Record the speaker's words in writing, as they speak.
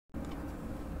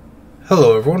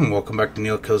Hello everyone, and welcome back to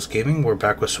Neokills Gaming. We're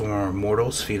back with some more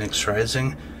Immortals Fenyx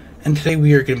Rising, and today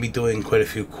we are going to be doing quite a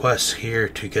few quests here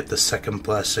to get the second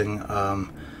blessing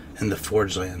in the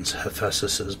Forge Lands,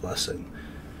 Hephaestus' blessing.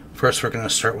 First we're going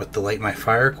to start with the Light My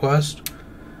Fire quest,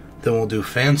 then we'll do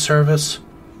Fan Service,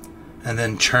 and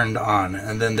then Churned On,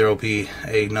 and then there will be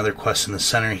another quest in the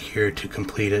center here to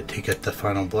complete it to get the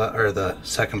final the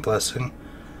second blessing,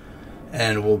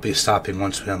 and we'll be stopping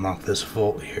once we unlock this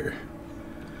vault here.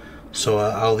 So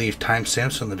I'll leave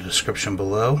timestamps in the description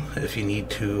below if you need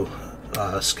to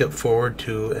skip forward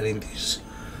to any of these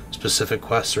specific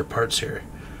quests or parts here.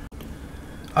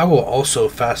 I will also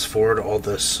fast forward all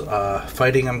this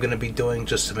fighting I'm going to be doing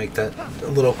just to make that a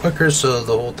little quicker, so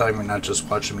the whole time you're not just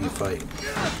watching me fight.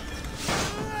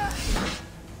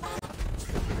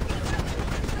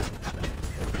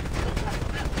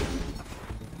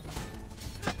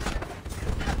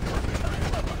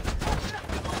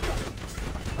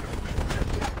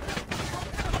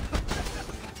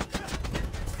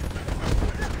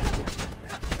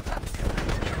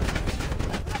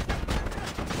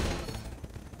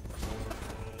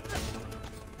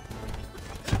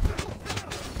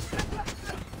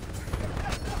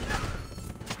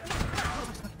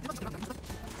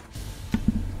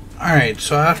 Alright,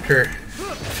 so after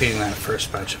defeating that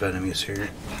first batch of enemies here,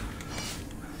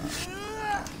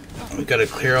 we gotta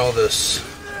clear all this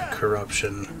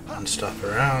corruption and stuff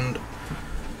around.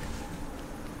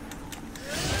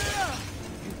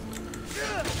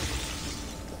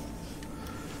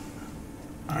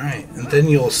 Alright, and then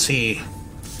you'll see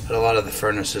at a lot of the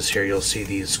furnaces here, you'll see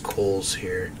these coals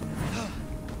here.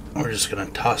 We're just gonna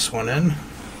toss one in.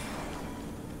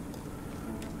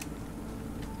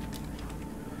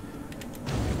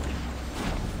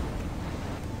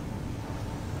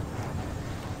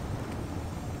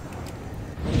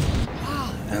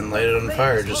 And light it on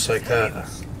fire just like that.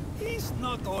 He's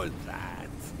not all that.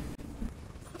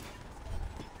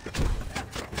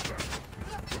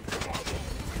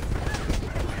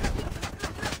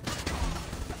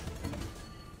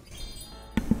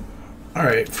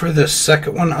 Alright, for the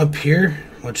second one up here,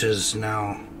 which is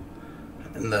now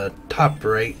in the top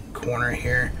right corner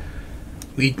here,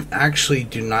 we actually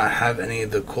do not have any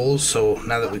of the coals, so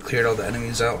now that we cleared all the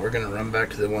enemies out, we're going to run back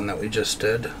to the one that we just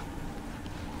did.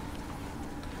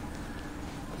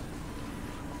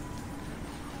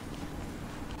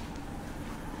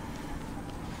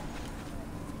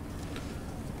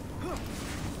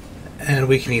 And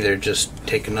we can either just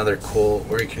take another coal,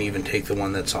 or you can even take the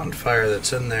one that's on fire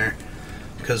that's in there,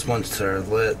 because once they're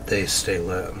lit, they stay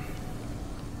lit.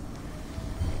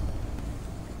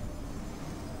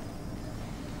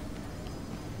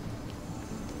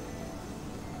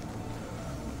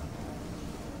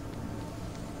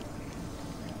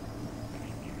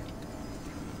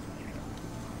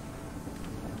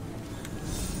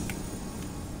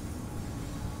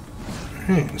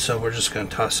 Alright, so we're just going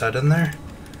to toss that in there.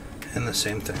 And the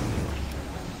same thing.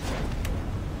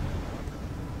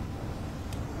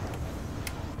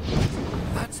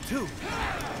 That's two.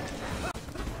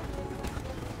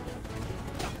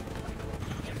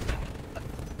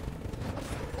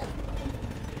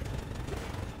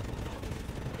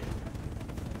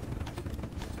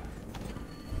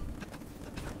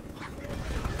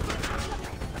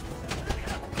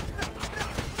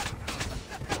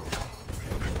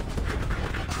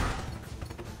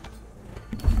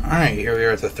 Alright, here we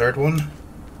are at the third one.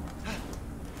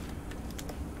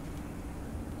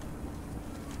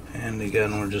 And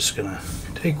again, we're just gonna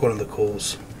take one of the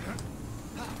coals.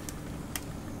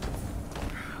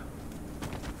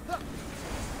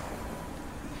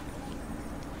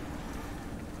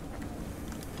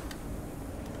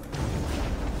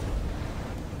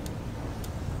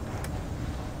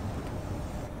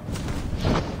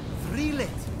 Three lit.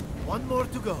 One more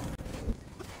to go.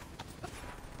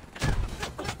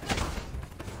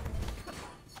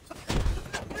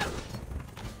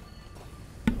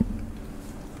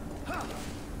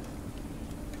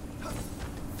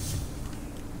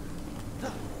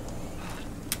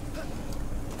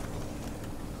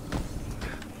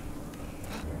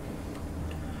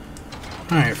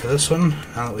 Alright, for this one,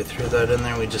 now that we threw that in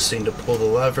there, we just need to pull the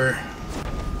lever.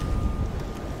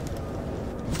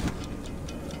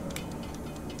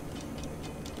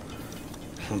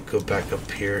 We'll go back up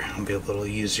here, it'll be a little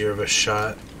easier of a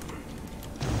shot.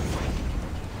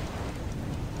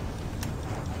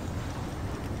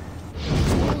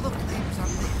 All the flames are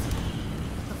lit.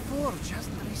 The forge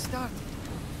hasn't restarted.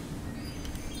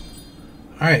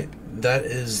 Alright, that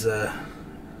is the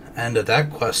end of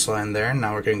that quest line there.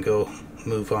 Now we're going to go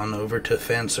move on over to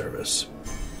fan service.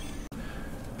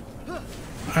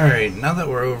 Alright, now that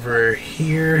we're over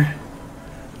here,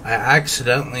 I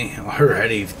accidentally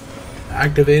already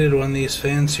activated one of these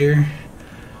fans here.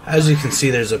 As you can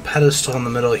see, there's a pedestal in the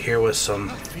middle here with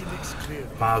some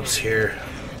mobs here,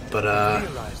 but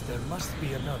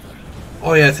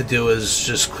all you have to do is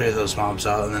just clear those mobs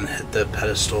out and then hit the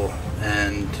pedestal,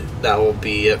 and that will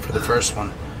be it for the first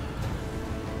one.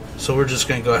 So we're just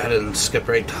going to go ahead and skip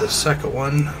right to the second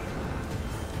one,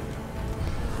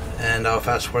 and I'll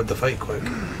fast forward the fight quick.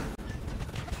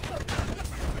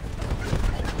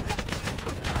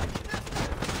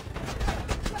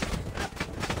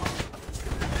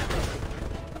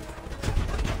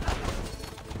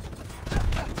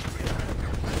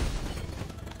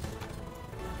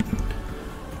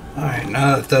 Alright,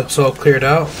 now that that's all cleared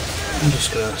out, I'm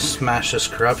just going to smash this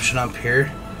corruption up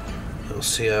here. You'll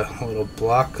see a little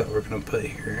block that we're going to put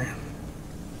here.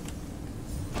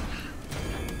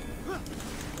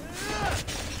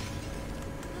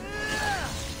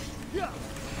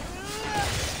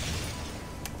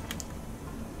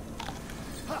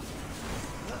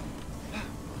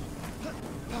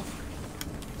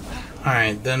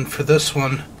 Alright, then for this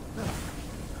one,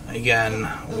 again,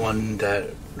 one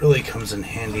that really comes in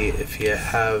handy if you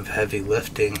have heavy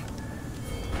lifting.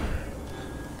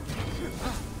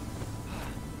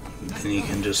 Then you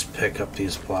can just pick up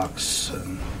these blocks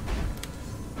and,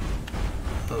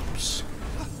 oops,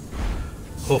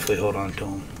 hopefully hold on to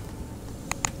them.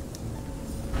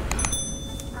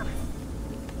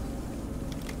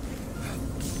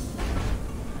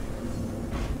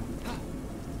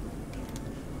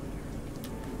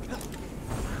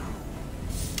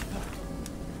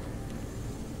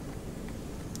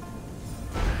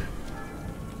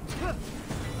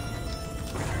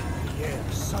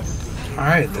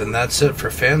 Alright, then that's it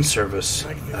for fan service.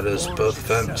 That is both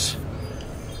vents.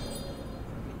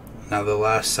 Now the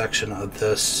last section of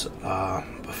this,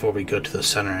 before we go to the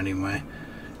center anyway,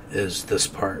 is this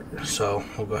part. So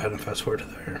we'll go ahead and fast forward to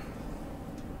there.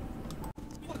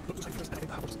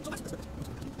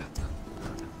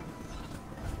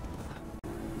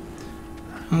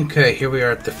 Okay, here we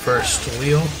are at the first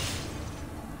wheel,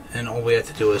 and all we have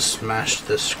to do is smash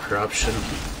this corruption.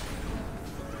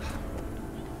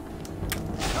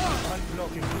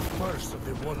 Unblocking the first of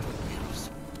the water wheels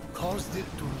caused it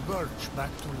to lurch back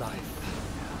to life.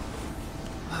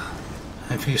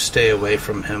 If you stay away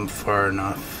from him far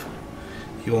enough,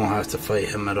 you won't have to fight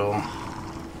him at all.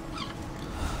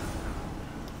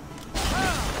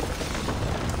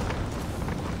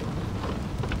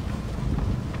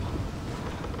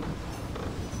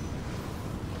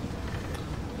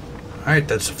 Alright,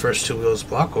 that's the first two wheels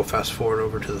block. We'll fast forward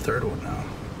over to the third one now.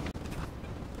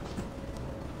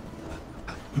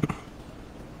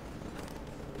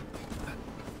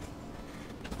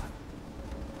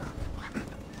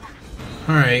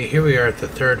 Alright, here we are at the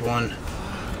third one,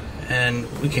 and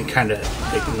we can kind of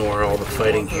ignore all the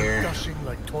fighting here. Gushing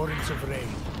like torrents of rain,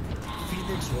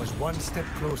 Phoenix was one step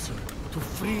closer to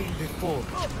freeing the forge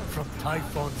from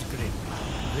Typhon's grip.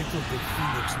 Little did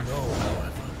Phoenix know,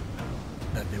 however,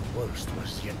 that the worst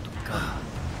was yet to come.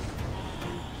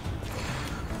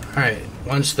 Alright,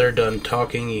 once they're done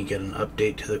talking, you get an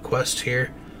update to the quest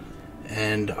here,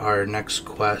 and our next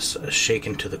quest is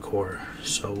Shaken to the Core.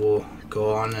 So we'll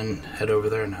go on and head over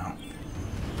there now.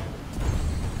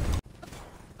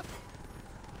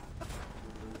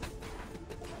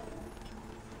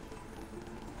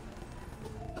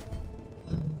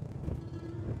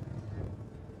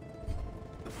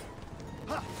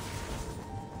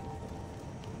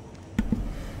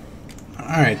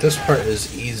 Alright, this part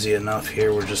is easy enough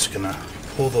here. We're just gonna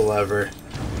pull the lever,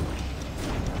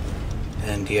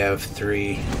 and you have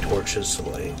 3 torches to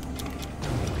light.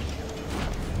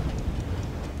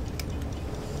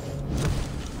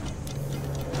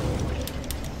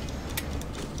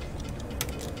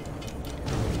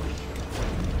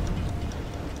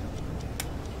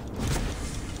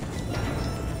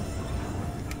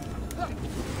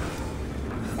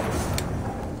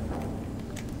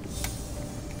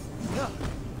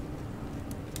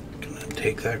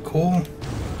 Take that coal,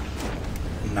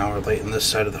 and now we're lighting this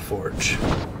side of the forge.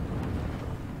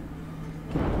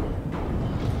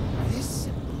 This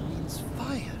symbol means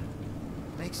fire.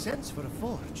 Makes sense for a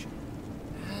forge.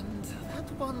 And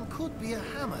that one could be a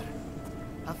hammer.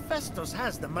 Hephaestus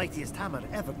has the mightiest hammer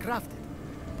ever crafted.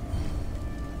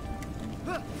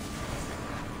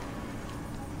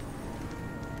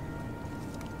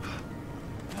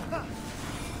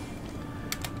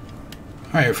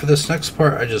 Alright, for this next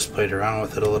part, I just played around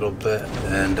with it a little bit,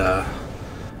 and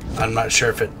I'm not sure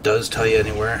if it does tell you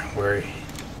anywhere where...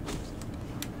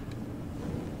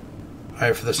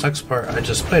 Alright, for this next part, I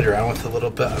just played around with it a little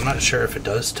bit. I'm not sure if it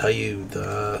does tell you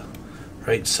the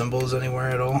right symbols anywhere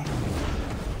at all.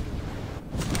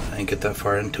 I didn't get that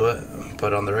far into it,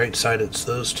 but on the right side it's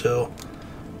those two,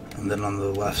 and then on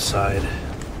the left side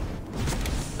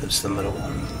it's the middle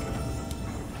one.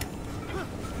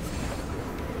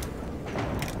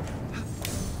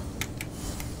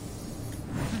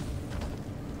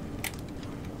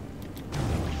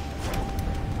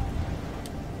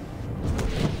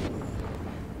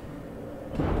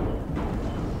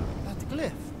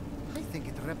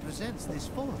 This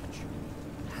forge,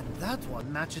 and that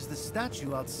one matches the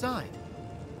statue outside.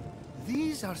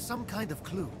 These are some kind of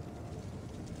clue.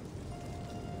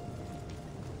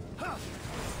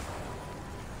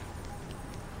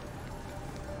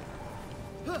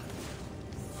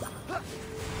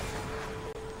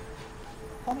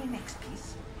 For my next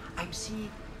piece, I see...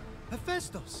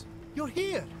 Hephaestus, you're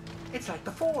here! It's like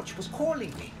the forge was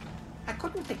calling me. I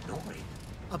couldn't ignore it.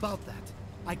 About that,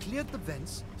 I cleared the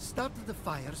vents, started the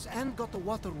fires, and got the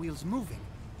water wheels moving.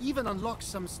 Even unlocked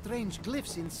some strange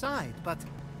glyphs inside, but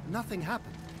nothing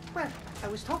happened. Well, I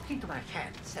was talking to my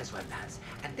friends as well as,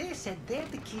 and they said they're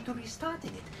the key to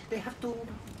restarting it. They have to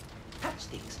touch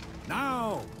things.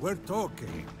 Now we're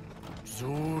talking.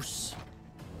 Zeus.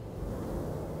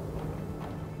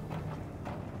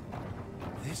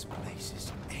 This place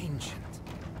is ancient.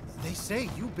 They say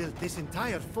you built this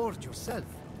entire forge yourself.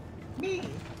 Me?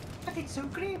 But it's so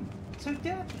grim, so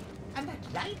dirty, and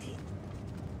that lighting.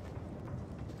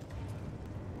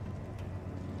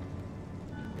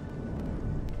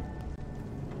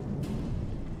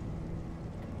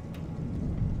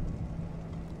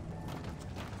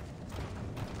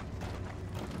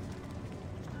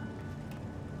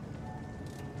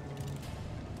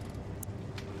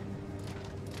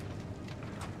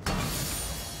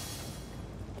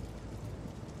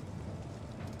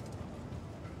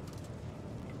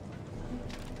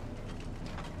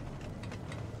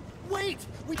 Wait!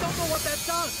 We don't know what that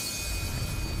does!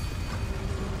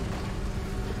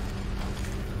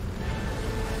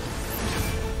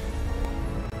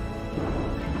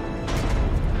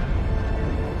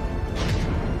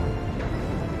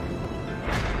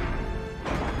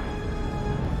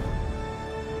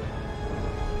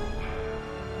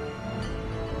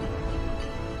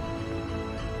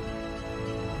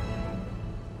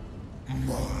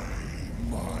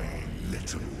 My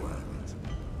little one.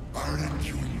 Aren't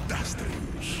you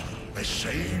industrious? A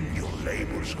shame your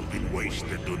labors have been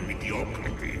wasted on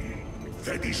mediocrity.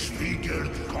 The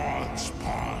disfigured god's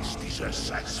past is a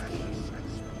cesspool.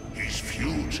 His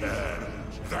future,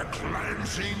 the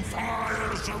cleansing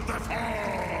fires of the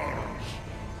forge.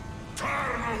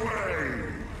 Turn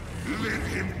away! Leave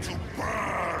him to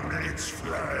burn in its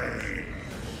flame.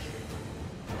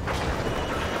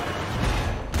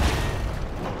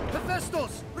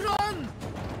 Hephaestus, run!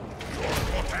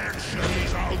 Your potential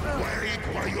is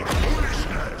outweighed by your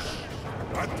foolishness.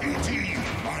 A pity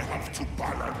I have to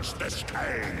balance the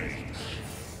scales.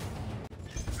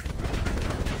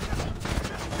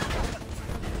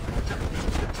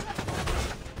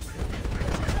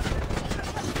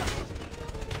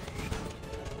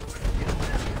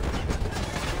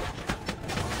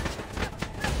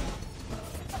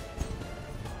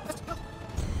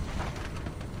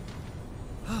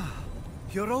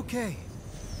 You're okay.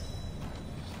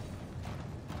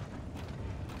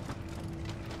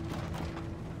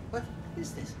 What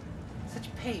is this?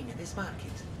 Such pain in this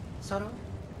market. Sorrow?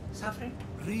 Suffering?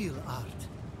 Real art.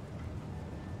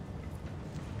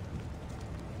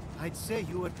 I'd say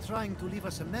you were trying to leave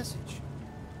us a message.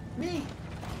 Me?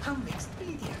 How mixed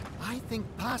media? I think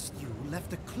past you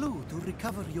left a clue to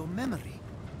recover your memory.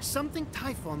 Something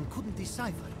Typhon couldn't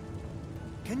decipher.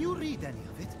 Can you read any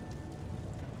of it?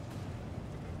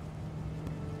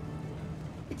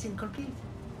 It's incomplete.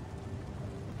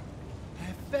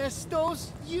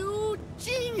 Hephaestus, you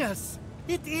genius!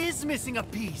 It is missing a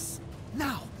piece.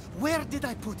 Now, where did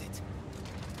I put it?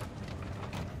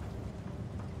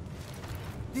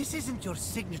 This isn't your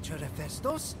signature,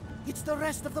 Hephaestus. It's the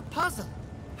rest of the puzzle.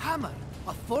 Hammer,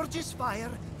 a forge's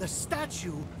fire, the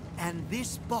statue, and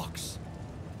this box.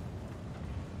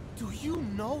 Do you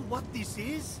know what this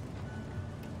is?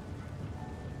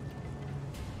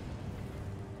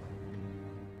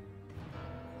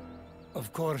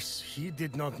 Of course, he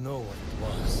did not know what it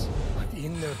was, but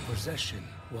in their possession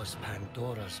was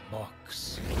Pandora's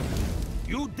box.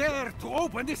 You dare to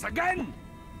open this again?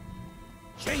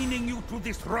 Chaining you to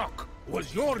this rock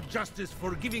was your justice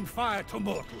for giving fire to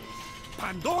mortals.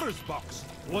 Pandora's box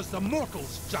was the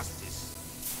mortals' justice.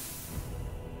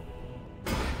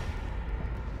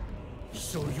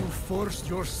 So you forced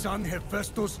your son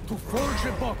Hephaestus to forge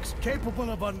a box capable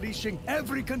of unleashing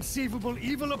every conceivable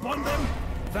evil upon them?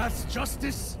 That's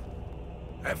justice?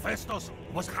 Hephaestus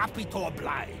was happy to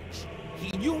oblige.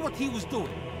 He knew what he was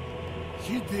doing.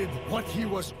 He did what he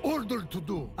was ordered to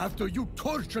do after you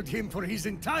tortured him for his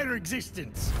entire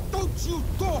existence. Don't you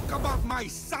talk about my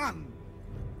son!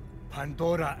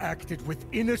 Pandora acted with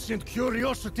innocent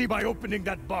curiosity by opening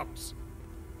that box.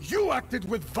 You acted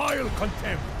with vile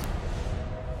contempt.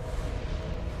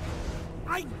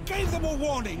 I gave them a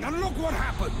warning, and look what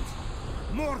happened!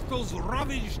 Mortals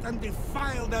ravaged and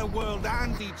defiled their world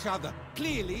and each other.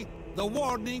 Clearly, the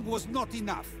warning was not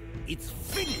enough. It's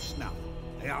finished now.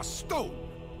 They are stone,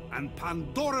 and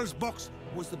Pandora's box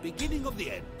was the beginning of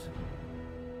the end.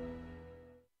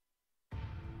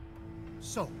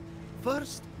 So,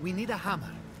 first, we need a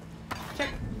hammer. Check.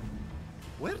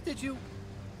 Where did you...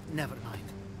 Never mind.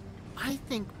 I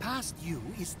think past you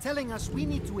is telling us we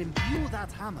need to imbue that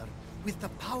hammer with the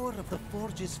power of the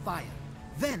Forge's fire.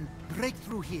 Then, break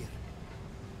through here.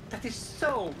 That is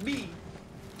so mean.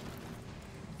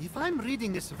 If I'm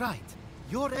reading this right,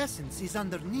 your essence is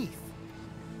underneath.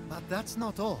 But that's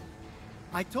not all.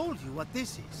 I told you what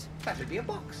this is. That would be a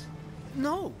box.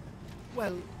 No.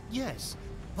 Well, yes.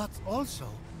 But also,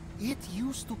 it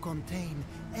used to contain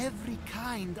every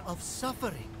kind of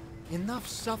suffering. Enough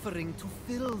suffering to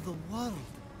fill the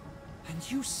world.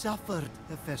 And you suffered,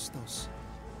 Hephaestus.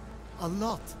 A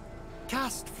lot.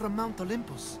 Cast from Mount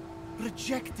Olympus.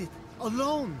 Rejected.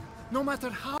 Alone. No matter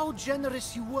how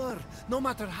generous you were, no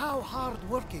matter how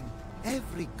hard-working,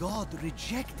 every god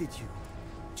rejected you.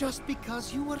 Just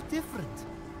because you were different.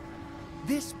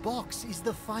 This box is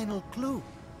the final clue.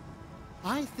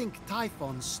 I think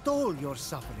Typhon stole your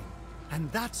suffering,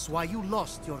 and that's why you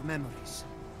lost your memories.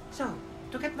 So,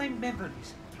 to get my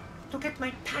memories, to get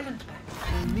my talent back.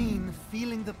 I mean,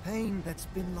 feeling the pain that's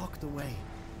been locked away.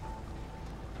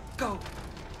 Go.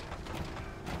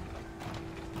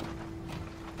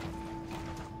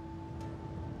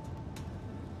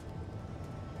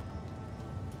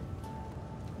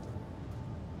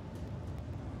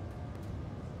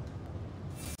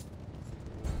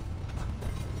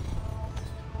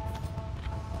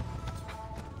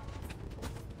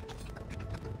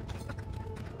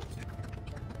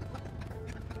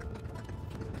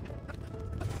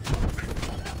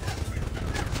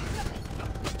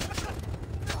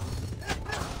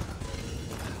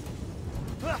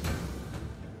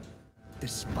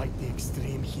 Despite the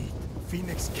extreme heat,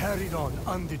 Fenyx carried on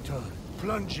undeterred,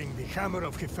 plunging the hammer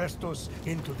of Hephaestus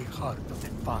into the heart of the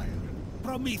fire.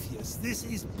 Prometheus, this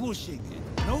is pushing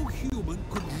it. No human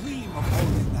could dream of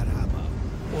holding that hammer.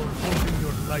 Or holding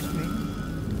your lightning.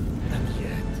 And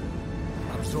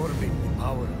yet, absorbing the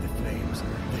power of the flames,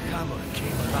 the hammer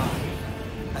came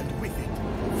alive. And with it,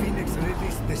 Fenyx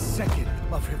released the second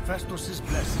of Hephaestus's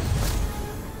blessings.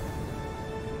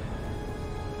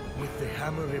 With the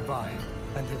hammer revived,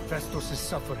 and Hephaestus'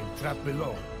 suffering trapped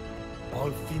below, all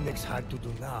Fenyx had to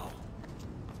do now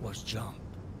was jump.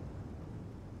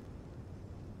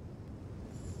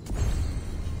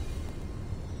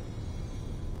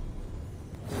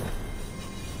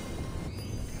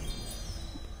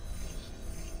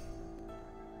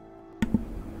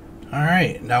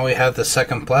 Alright, now we have the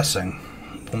second blessing.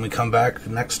 When we come back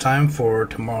next time for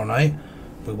tomorrow night,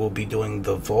 we will be doing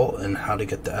the vault and how to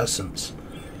get the essence.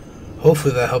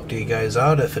 Hopefully that helped you guys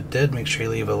out. If it did, make sure you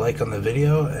leave a like on the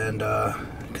video and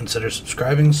consider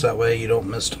subscribing so that way you don't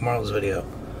miss tomorrow's video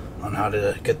on how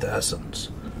to get the essence.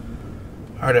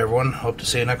 Alright everyone, hope to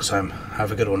see you next time.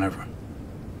 Have a good one everyone.